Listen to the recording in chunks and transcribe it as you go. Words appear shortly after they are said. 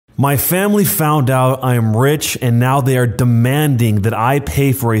My family found out I am rich and now they are demanding that I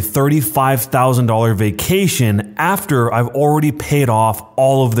pay for a $35,000 vacation after I've already paid off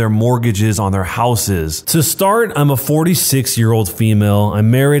all of their mortgages on their houses. To start, I'm a 46-year-old female. I'm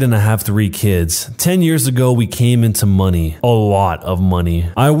married and I have 3 kids. 10 years ago, we came into money. A lot of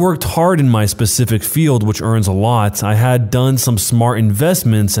money. I worked hard in my specific field, which earns a lot. I had done some smart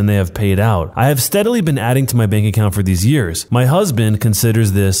investments and they have paid out. I have steadily been adding to my bank account for these years. My husband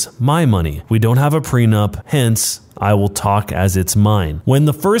considers this my money. We don't have a prenup, hence I will talk as it's mine. When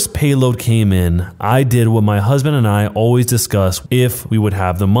the first payload came in, I did what my husband and I always discuss if we would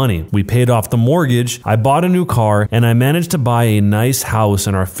have the money. We paid off the mortgage, I bought a new car, and I managed to buy a nice house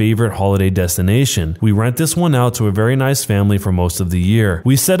in our favorite holiday destination. We rent this one out to a very nice family for most of the year.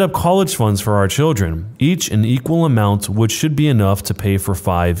 We set up college funds for our children, each an equal amount, which should be enough to pay for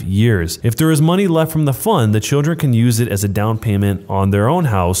 5 years. If there is money left from the fund, the children can use it as a down payment on their own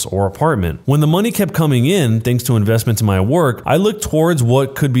house or apartment. When the money kept coming in, thanks to investment to my work, I looked towards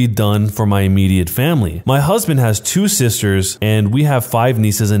what could be done for my immediate family. My husband has 2 sisters and we have 5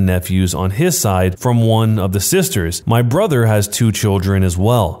 nieces and nephews on his side from one of the sisters. My brother has 2 children as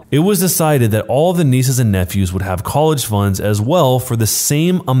well. It was decided that all the nieces and nephews would have college funds as well for the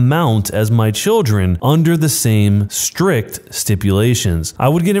same amount as my children under the same strict stipulations. I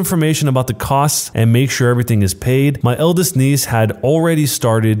would get information about the costs and make sure everything is paid. My eldest niece had already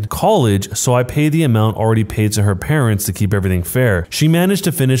started college, so I paid the amount already paid to her parents to keep everything fair. She managed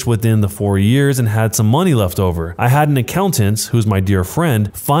to finish within the 4 years and had some money left over. I had an accountant, who's my dear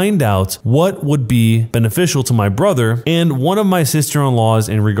friend, find out what would be beneficial to my brother and one of my sister-in-laws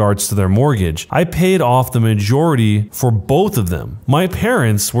in regards to their mortgage. I paid off the majority for both of them. My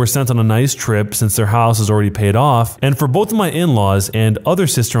parents were sent on a nice trip since their house is already paid off, and for both of my in-laws and other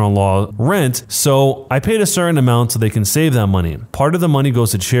sister-in-law rent, so I paid a certain amount so they can save that money. Part of the money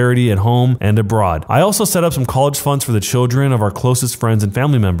goes to charity at home and abroad. I also set up some college funds for the children of our closest friends and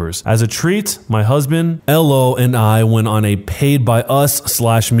family members. As a treat, my husband, LO, and I went on a paid by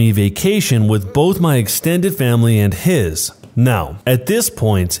us/me vacation with both my extended family and his. Now, at this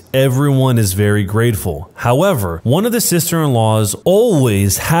point, everyone is very grateful. However, one of the sister-in-laws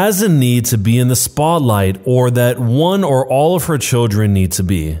always has a need to be in the spotlight, or that one or all of her children need to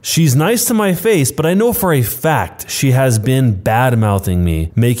be. She's nice to my face, but I know for a fact she has been bad-mouthing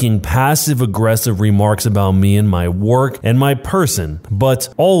me, making passive-aggressive remarks about me and my work and my person, but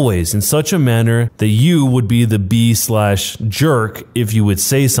always in such a manner that you would be the B/jerk if you would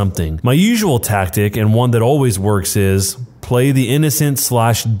say something. My usual tactic, and one that always works, is play the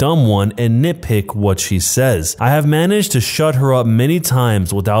innocent/dumb one and nitpick what she says. I have managed to shut her up many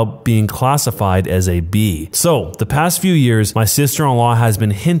times without being classified as a B. So, the past few years, my sister-in-law has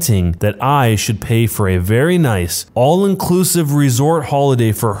been hinting that I should pay for a very nice, all-inclusive resort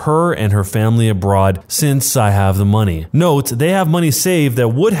holiday for her and her family abroad since I have the money. Note, they have money saved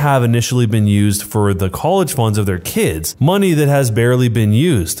that would have initially been used for the college funds of their kids, money that has barely been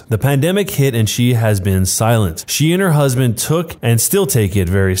used. The pandemic hit and she has been silent. She and her husband took and still take it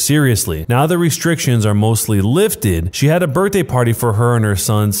very seriously. Now the restrictions are mostly lifted. She had a birthday party for her and her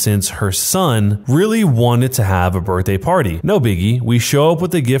son since her son really wanted to have a birthday party. No biggie. We show up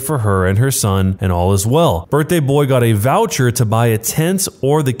with a gift for her and her son and all is well. Birthday boy got a voucher to buy a tent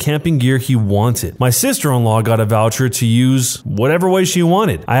or the camping gear he wanted. My sister-in-law got a voucher to use whatever way she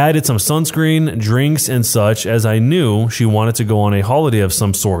wanted. I added some sunscreen, drinks, and such as I knew she wanted to go on a holiday of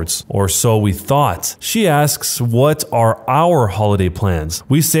some sorts, or so we thought. She asks what are our holiday plans.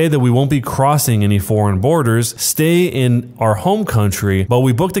 We say that we won't be crossing any foreign borders, stay in our home country, but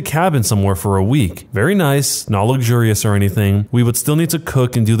we booked a cabin somewhere for a week. Very nice, not luxurious or anything. We would still need to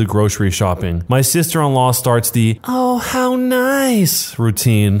cook and do the grocery shopping. My sister-in-law starts the, "Oh, how nice"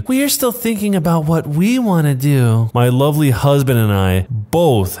 routine. We are still thinking about what we want to do. My lovely husband and I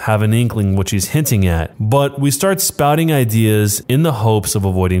both have an inkling what she's hinting at, but we start spouting ideas in the hopes of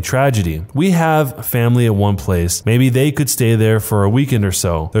avoiding tragedy. We have family at one place. Maybe they could stay there for a weekend or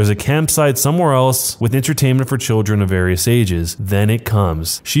so. There's a campsite somewhere else with entertainment for children of various ages. Then it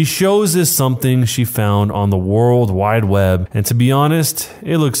comes. She shows us something she found on the World Wide Web, and to be honest,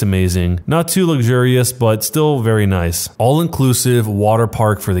 it looks amazing. Not too luxurious, but still very nice. All-inclusive water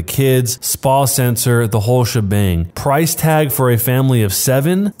park for the kids, spa center, the whole shebang. Price tag for a family of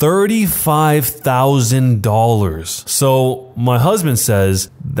 7, $35,000. So my husband says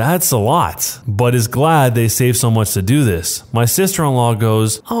that's a lot, but is glad they saved so much to do do this. My sister-in-law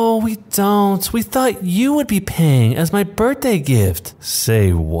goes, "Oh, we don't. We thought you would be paying as my birthday gift."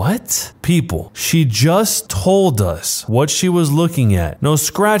 Say what? People, she just told us what she was looking at. No,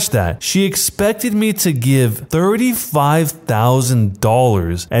 scratch that. She expected me to give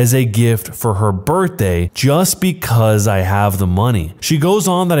 $35,000 as a gift for her birthday just because I have the money. She goes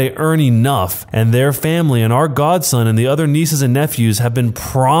on that I earn enough and their family and our godson and the other nieces and nephews have been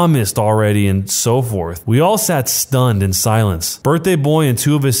promised already and so forth. We all sat stunned in silence. Birthday boy and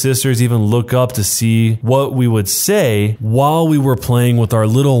two of his sisters even look up to see what we would say while we were playing with our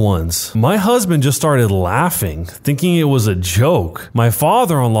little ones. My husband just started laughing, thinking it was a joke. My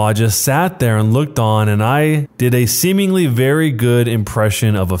father-in-law just sat there and looked on, and I did a seemingly very good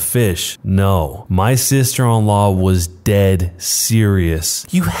impression of a fish. No, my sister-in-law was dead serious.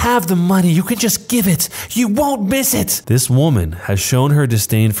 "You have the money, you can just give it. You won't miss it." This woman has shown her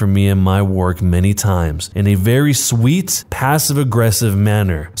disdain for me and my work many times in a very sweet, passive-aggressive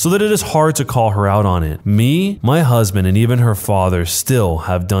manner, so that it is hard to call her out on it. Me, my husband, and even her father still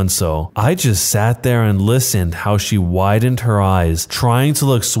have done so. I just sat there and listened how she widened her eyes, trying to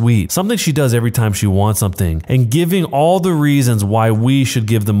look sweet, something she does every time she wants something, and giving all the reasons why we should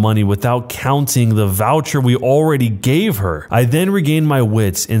give the money without counting the voucher we already gave her. I then regained my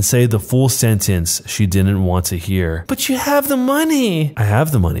wits and say the full sentence she didn't want to hear. "But you have the money." I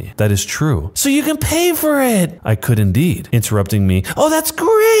have the money. That is true. "So you can pay for it." I could indeed, interrupting me. "Oh, that's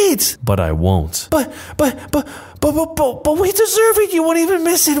great." But I won't. But we deserve it. You won't even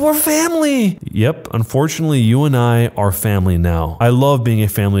miss it. We're family." Yep, unfortunately, you and I are family now. I love being a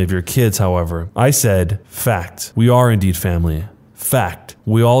family of your kids, however. I said, fact. We are indeed family. Fact.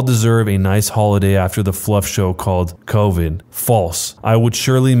 We all deserve a nice holiday after the fluff show called COVID. False. I would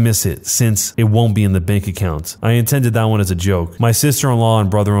surely miss it since it won't be in the bank account. I intended that one as a joke. My sister-in-law and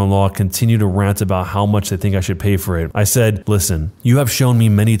brother-in-law continue to rant about how much they think I should pay for it. I said, "Listen, you have shown me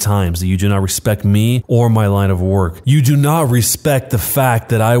many times that you do not respect me or my line of work. You do not respect the fact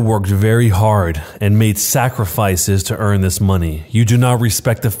that I worked very hard and made sacrifices to earn this money. You do not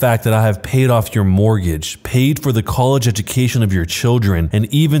respect the fact that I have paid off your mortgage, paid for the college education of your children, and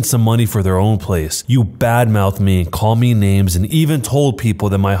even some money for their own place. You badmouth me, call me names, and even told people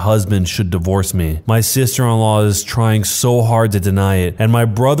that my husband should divorce me. My sister-in-law is trying so hard to deny it, and my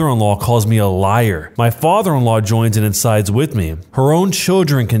brother-in-law calls me a liar. My father-in-law joins in and sides with me. Her own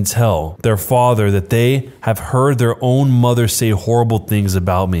children can tell their father that they have heard their own mother say horrible things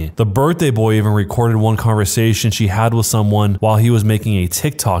about me. The birthday boy even recorded one conversation she had with someone while he was making a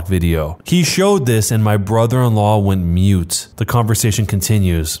TikTok video. He showed this and my brother-in-law went mute. The conversation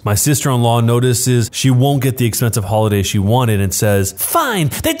continues. My sister-in-law notices she won't get the expensive holiday she wanted and says, "Fine,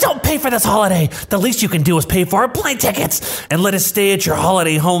 then don't pay for this holiday. The least you can do is pay for our plane tickets and let us stay at your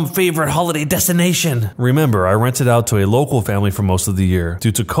holiday home favorite holiday destination." Remember, I rented out to a local family for most of the year.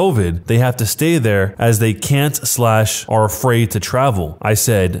 Due to COVID, they have to stay there as they can't/are afraid to travel. I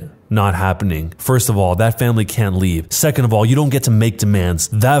said, "Not happening. First of all, that family can't leave. Second of all, you don't get to make demands.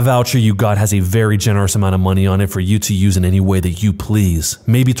 That voucher you got has a very generous amount of money on it for you to use in any way that you please.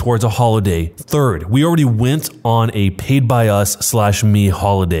 Maybe towards a holiday. Third, we already went on a paid by us/me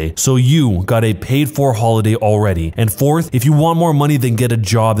holiday. So you got a paid for holiday already. And fourth, if you want more money, then get a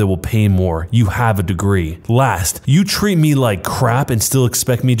job that will pay more. You have a degree. Last, you treat me like crap and still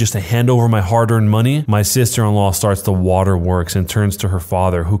expect me just to hand over my hard-earned money?" My sister-in-law starts the waterworks and turns to her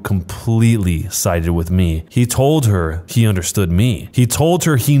father, who completely sided with me. He told her he understood me. He told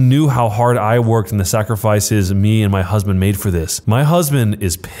her he knew how hard I worked and the sacrifices me and my husband made for this. My husband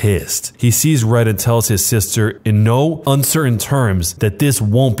is pissed. He sees red and tells his sister in no uncertain terms that this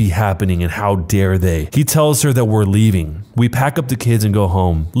won't be happening and how dare they. He tells her that we're leaving. We pack up the kids and go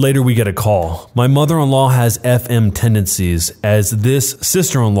home. Later we get a call. My mother-in-law has FM tendencies, as this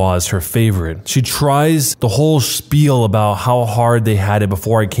sister-in-law is her favorite. She tries the whole spiel about how hard they had it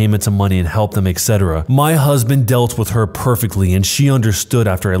before I came into money and helped them, etc. My husband dealt with her perfectly and she understood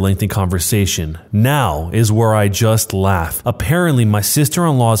after a lengthy conversation. Now is where I just laugh. Apparently my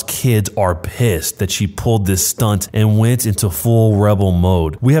sister-in-law's kids are pissed that she pulled this stunt and went into full rebel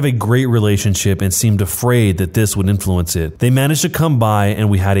mode. We have a great relationship and seemed afraid that this would influence it. They managed to come by and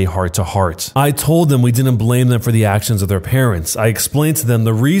we had a heart-to-heart. I told them we didn't blame them for the actions of their parents. I explained to them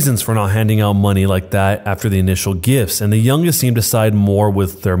the reasons for not handing out money like that after the initial gifts, and the youngest seemed to side more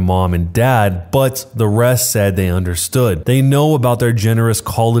with their mom and dad, but the rest said they understood. They know about their generous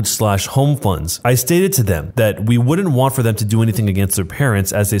college/home funds. I stated to them that we wouldn't want for them to do anything against their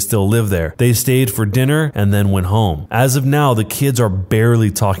parents as they still live there. They stayed for dinner and then went home. As of now, the kids are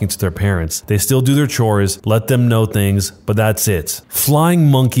barely talking to their parents. They still do their chores, let them know things, but that's it. Flying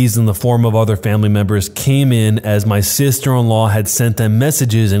monkeys in the form of other family members came in as my sister-in-law had sent them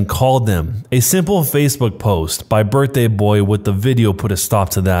messages and called them. A simple Facebook post by Birthday Boy with the video put a stop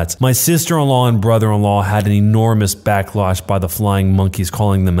to that. My sister-in-law and brother-in-law had an enormous backlash by the flying monkeys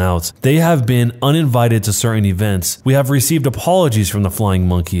calling them out. They have been uninvited to certain events. We have received apologies from the flying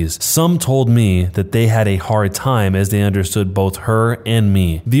monkeys. Some told me that they had a hard time as they understood both her and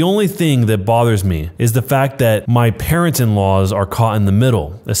me. The only thing that bothers me is the fact that my parents-in-laws are caught in the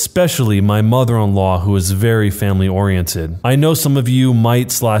middle, especially my mother-in-law, who is very family-oriented. I know some of you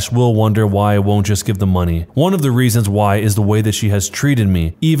might/will wonder why I won't just give the money. One of the reasons why is the way that she has treated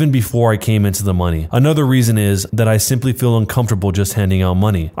me, even before I came into the money. Another reason is that I simply feel uncomfortable just handing out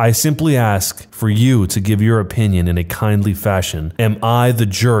money. I simply ask for you to give your opinion in a kindly fashion. Am I the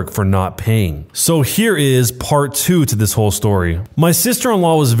jerk for not paying? So here is part 2 to this whole story. My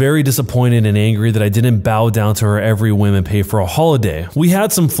sister-in-law was very disappointed and angry that I didn't bow down to her every whim and pay for a holiday. We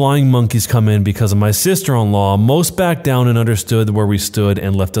had some flying monkeys come in because of my sister-in-law. Most backed down and understood where we stood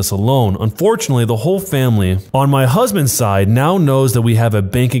and left us alone. Unfortunately, the whole family on my husband's side now knows that we have a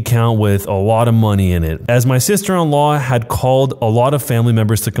bank account with a lot of money in it. As my sister-in-law had called a lot of family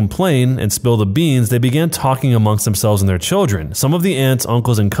members to complain and spill the beans, they began talking amongst themselves and their children. Some of the aunts,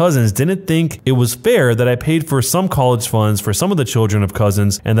 uncles, and cousins didn't think it was fair that I paid for some college funds for some of the children of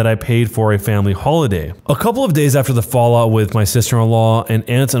cousins and that I paid for a family holiday. A couple of days after the fallout with my sister-in-law, an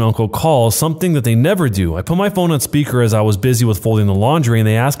aunt and uncle called, something that they never do. I put my phone on speaker as I was busy with folding the laundry, and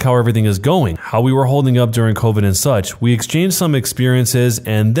they asked how everything is going, how we were holding up during COVID and such. We exchanged some experiences,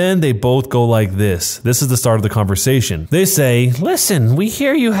 and then they both go like this. This is the start of the conversation. They say, "Listen, we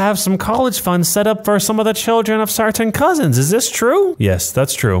hear you have some college funds set up for some of the children of certain cousins. Is this true?" Yes,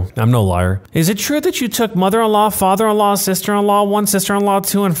 that's true. I'm no liar. "Is it true that you took mother-in-law, father-in-law, sister-in-law, one sister-in-law,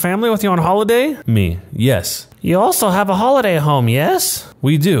 two, and family with you on holiday?" Me, yes. "You also have a holiday home, yes?"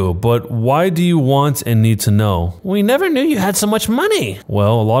 "We do, but why do you want and need to know?" "We never knew you had so much money."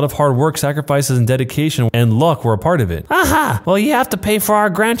 "Well, a lot of hard work, sacrifices, and dedication and luck were a part of it." "Aha! Well, you have to pay for our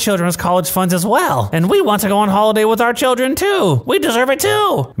grandchildren's college funds as well. And we want to go on holiday with our children too. We deserve it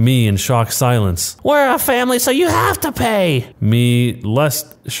too." Me in shocked silence. "We're a family, so you have to pay." Me less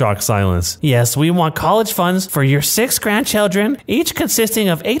shocked silence. "Yes, we want college funds for your 6 grandchildren, each consisting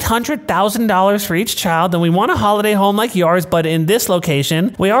of $800,000 for each child, and we want a holiday home like yours, but in this location.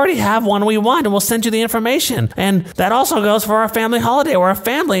 We already have one we want, and we'll send you the information. And that also goes for our family holiday. We're a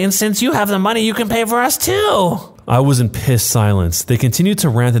family, and since you have the money, you can pay for us too." I was in pissed silence. They continued to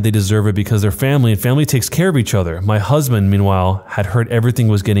rant that they deserve it because they're family and family takes care of each other. My husband, meanwhile, had heard everything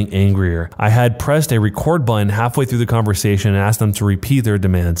was getting angrier. I had pressed a record button halfway through the conversation and asked them to repeat their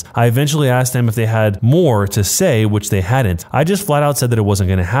demands. I eventually asked them if they had more to say, which they hadn't. I just flat out said that it wasn't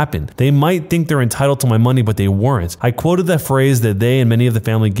going to happen. They might think they're entitled to my money, but they weren't. I quoted that phrase that they and many of the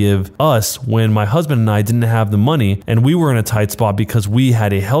family give us when my husband and I didn't have the money and we were in a tight spot because we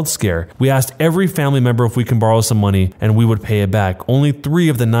had a health scare. We asked every family member if we can borrow some money and we would pay it back. Only 3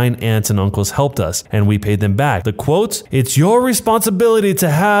 of the 9 aunts and uncles helped us and we paid them back. The quote, "It's your responsibility to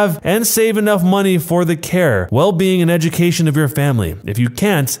have and save enough money for the care, well-being, and education of your family. If you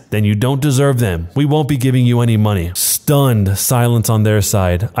can't, then you don't deserve them. We won't be giving you any money." Stunned silence on their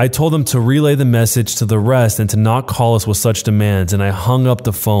side. I told them to relay the message to the rest and to not call us with such demands, and I hung up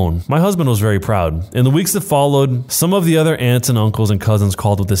the phone. My husband was very proud. In the weeks that followed, some of the other aunts and uncles and cousins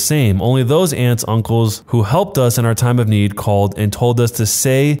called with the same. Only those aunts, uncles who helped us in our time of need called and told us to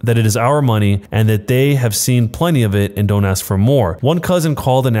say that it is our money and that they have seen plenty of it and don't ask for more. One cousin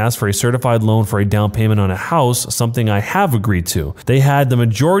called and asked for a certified loan for a down payment on a house, something I have agreed to. They had the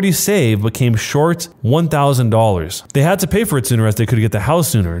majority saved but came short $1,000. They had to pay for it sooner as they could get the house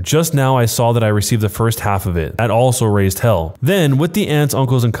sooner. Just now I saw that I received the first half of it. That also raised hell. Then with the aunts,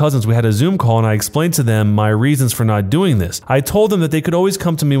 uncles, and cousins, we had a Zoom call and I explained to them my reasons for not doing this. I told them that they could always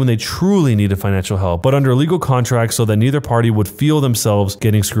come to me when they truly needed financial help, but under legal contracts so that neither party would feel themselves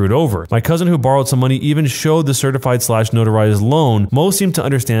getting screwed over. My cousin who borrowed some money even showed the certified/notarized loan. Most seemed to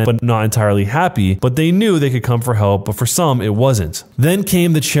understand but not entirely happy, but they knew they could come for help, but for some it wasn't. Then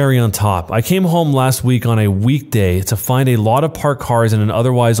came the cherry on top. I came home last week on a weekday to find a lot of parked cars in an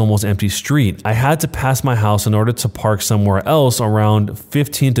otherwise almost empty street. I had to pass my house in order to park somewhere else. Around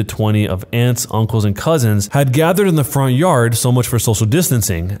 15 to 20 of aunts, uncles, and cousins had gathered in the front yard, so much for social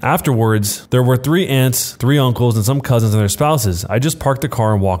distancing. Afterwards, there were 3 aunts, 3 uncles and some cousins and their spouses. I just parked the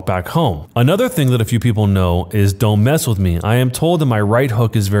car and walked back home. Another thing that a few people know is don't mess with me. I am told that my right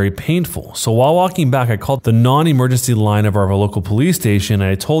hook is very painful. So while walking back, I called the non-emergency line of our local police station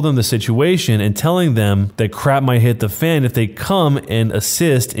and I told them the situation and telling them that crap might hit the fan if they come and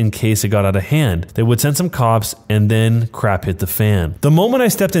assist in case it got out of hand. They would send some cops and then crap hit the fan. The moment I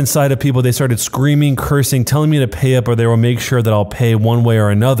stepped inside of people, they started screaming, cursing, telling me to pay up or they will make sure that I'll pay one way or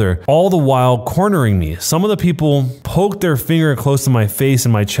another, all the while cornering me. Some of the people poked their finger close to my face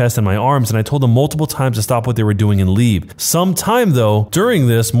and my chest and my arms, and I told them multiple times to stop what they were doing and leave. Sometime though, during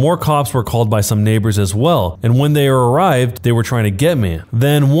this, more cops were called by some neighbors as well, and when they arrived, they were trying to get me.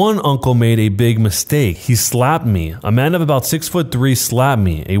 Then one uncle made a big mistake. He slapped me. A man of about 6'3" slapped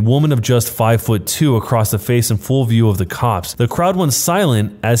me. A woman of just 5'2" across the face in full view of the cops. The crowd went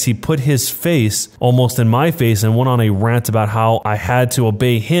silent as he put his face almost in my face and went on a rant about how I had to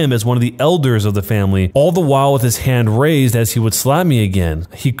obey him as one of the elders of the family, all the while with his hand raised as he would slap me again.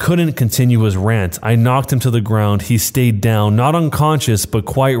 He couldn't continue his rant. I knocked him to the ground. He stayed down, not unconscious, but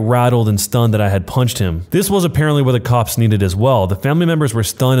quite rattled and stunned that I had punched him. This was apparently where the cops needed as well. The family members were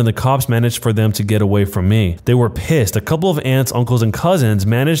stunned and the cops managed for them to get away from me. They were pissed. A couple of aunts, uncles, and cousins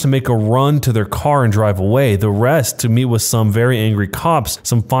managed to make a run to their car and drive away. The rest to meet with some very angry cops,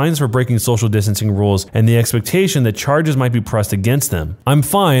 some fines for breaking social distancing rules, and the expectation that charges might be pressed against them. I'm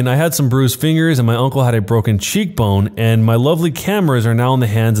fine. I had some bruised fingers and my uncle had a broken cheekbone, and my lovely cameras are now in the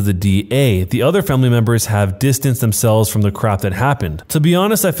hands of the DA. The other family members have distanced themselves from the crap that happened. To be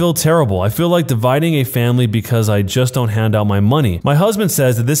honest, I feel terrible. I feel like dividing a family because I just don't hand out my money. My husband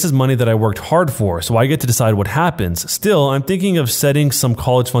says that this is money that I worked hard for, so I get to decide what happens. Still, I'm thinking of setting some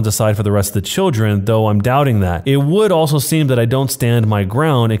college funds aside for the rest of the children, though I'm doubting that. It would also seem that I don't stand my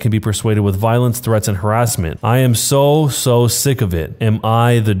ground and can be persuaded with violence, threats, and harassment. I am so sick of it. Am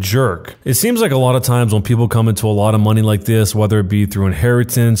I the jerk? It seems like a lot of times when people come into a lot of money like this, whether it be through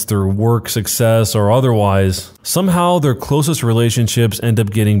inheritance, through work success, or otherwise, somehow their closest relationships end up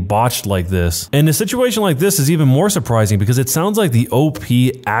getting botched like this. And a situation like this is even more surprising because it sounds like the OP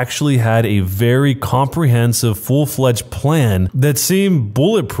actually had a very comprehensive, full-fledged plan that seemed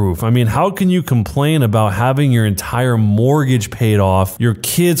bulletproof. I mean, how can you complain about having your entire mortgage paid off, your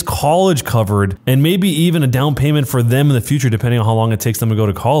kids' college covered, and maybe even a down payment for them in the future depending on how long it takes them to go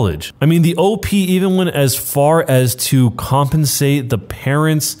to college? I mean, the OP even went as far as to compensate the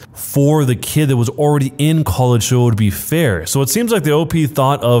parents for the kid that was already in college so it would be fair. So it seems like the OP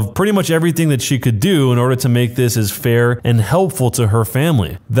thought of pretty much everything that she could do in order to make this as fair and helpful to her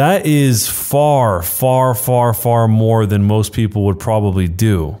family. That is far more than most people would probably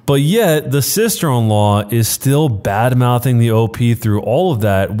do. But yet, the sister-in-law is still bad-mouthing the OP through all of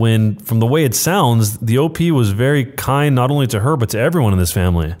that when, from the way it sounds, the OP was very kind not only to her but to everyone in this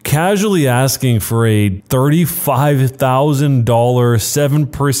family. Casually asking for a $35,000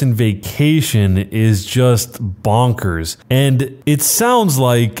 7-person vacation is just bonkers. And it sounds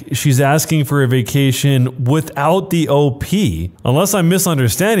like she's asking for a vacation without the OP. Unless I'm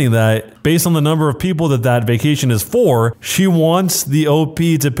misunderstanding that, based on the number of people that vacation is for, she wants the OP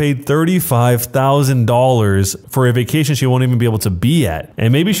to pay $35,000 for a vacation she won't even be able to be at.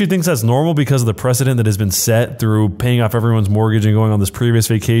 And maybe she thinks that's normal because of the precedent that has been set through paying off everyone's mortgage and going on this previous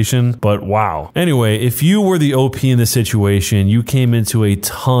vacation. But wow. Anyway, if you were the OP in this situation, you came into a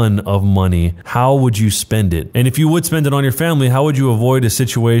ton of money, how would you spend it? And if you would spend it on your family, how would you avoid a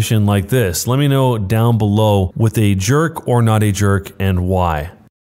situation like this? Let me know down below with a jerk or not a jerk and why.